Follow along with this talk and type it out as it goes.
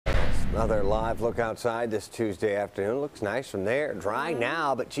Another live look outside this Tuesday afternoon. Looks nice from there. Dry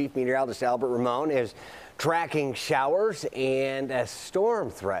now, but Chief Meteorologist Albert Ramon is tracking showers and a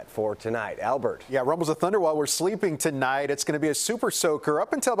storm threat for tonight. Albert. Yeah, rumbles of thunder while we're sleeping tonight. It's going to be a super soaker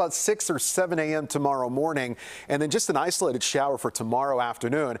up until about 6 or 7 a.m. tomorrow morning, and then just an isolated shower for tomorrow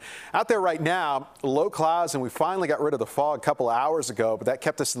afternoon. Out there right now, low clouds, and we finally got rid of the fog a couple of hours ago, but that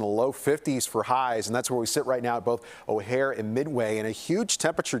kept us in the low 50s for highs, and that's where we sit right now at both O'Hare and Midway, and a huge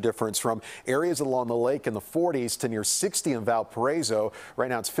temperature difference from areas along the lake in the 40s to near 60 in Valparaiso. Right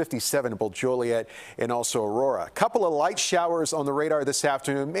now it's 57 in both Joliet and also Aurora. A couple of light showers on the radar this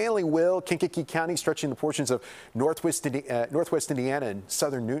afternoon, mainly Kankakee County, stretching the portions of northwest Indiana and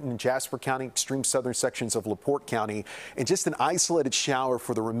southern Newton and Jasper County, extreme southern sections of LaPorte County, and just an isolated shower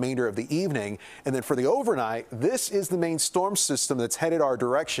for the remainder of the evening. And then for the overnight, this is the main storm system that's headed our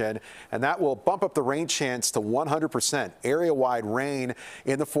direction, and that will bump up the rain chance to 100%. Area-wide rain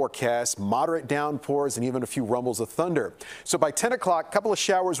in the forecast, moderate downpours, and even a few rumbles of thunder. So by 10 o'clock, a couple of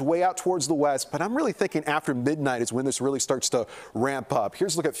showers way out towards the west, but I'm really thinking after midnight is when this really starts to ramp up.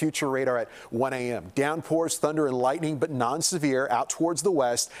 Here's a look at future radar at 1 a.m. Downpours, thunder, and lightning, but non-severe out towards the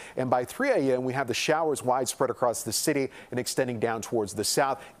west. And by 3 a.m., we have the showers widespread across the city and extending down towards the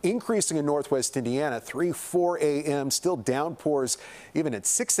south, increasing in northwest Indiana. 3, 4 a.m., still downpours even at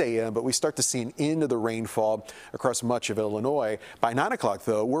 6 a.m., but we start to see an end of the rainfall across much of Illinois. By 9 o'clock,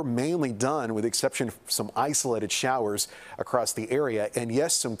 though, we're mainly done with the exception of some isolated showers across the area. And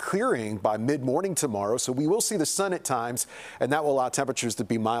yes, some clearing by mid-morning tomorrow. So we will see the sun at times, and that will allow temperatures to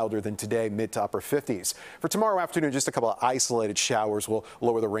be milder than today, mid to upper 50s. For tomorrow afternoon, just a couple of isolated showers will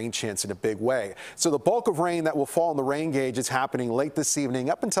lower the rain chance in a big way. So the bulk of rain that will fall on the rain gauge is happening late this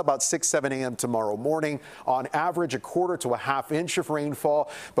evening up until about 6, 7 a.m. tomorrow morning. On average, a quarter to a half inch of rainfall.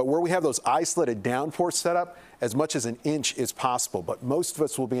 But where we have those isolated downpours set up, as much as an inch is possible, but most of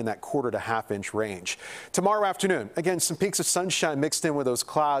us will be in that quarter to half inch range. Tomorrow afternoon, again, some peaks of sunshine mixed in with those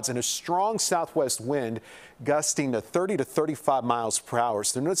clouds and a strong southwest wind gusting to 30 to 35 miles per hour.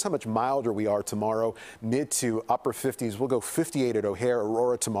 So notice how much milder we are tomorrow, mid to upper 50s. We'll go 58 at O'Hare,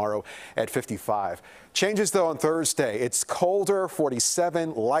 Aurora tomorrow at 55. Changes though on Thursday. It's colder,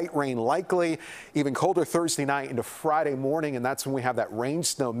 47, light rain likely, even colder Thursday night into Friday morning, and that's when we have that rain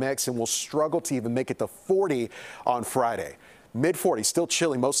snow mix, and we'll struggle to even make it to 40 on Friday. Mid 40s, still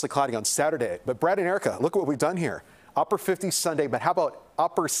chilly, mostly cloudy on Saturday. But Brad and Erica, look at what we've done here. Upper 50s Sunday, but how about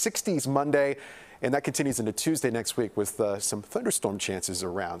upper 60s Monday? And that continues into Tuesday next week with some thunderstorm chances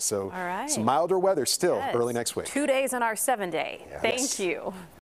around. So some milder weather still early next week. 2 days on our 7-day. Yes. Thank you.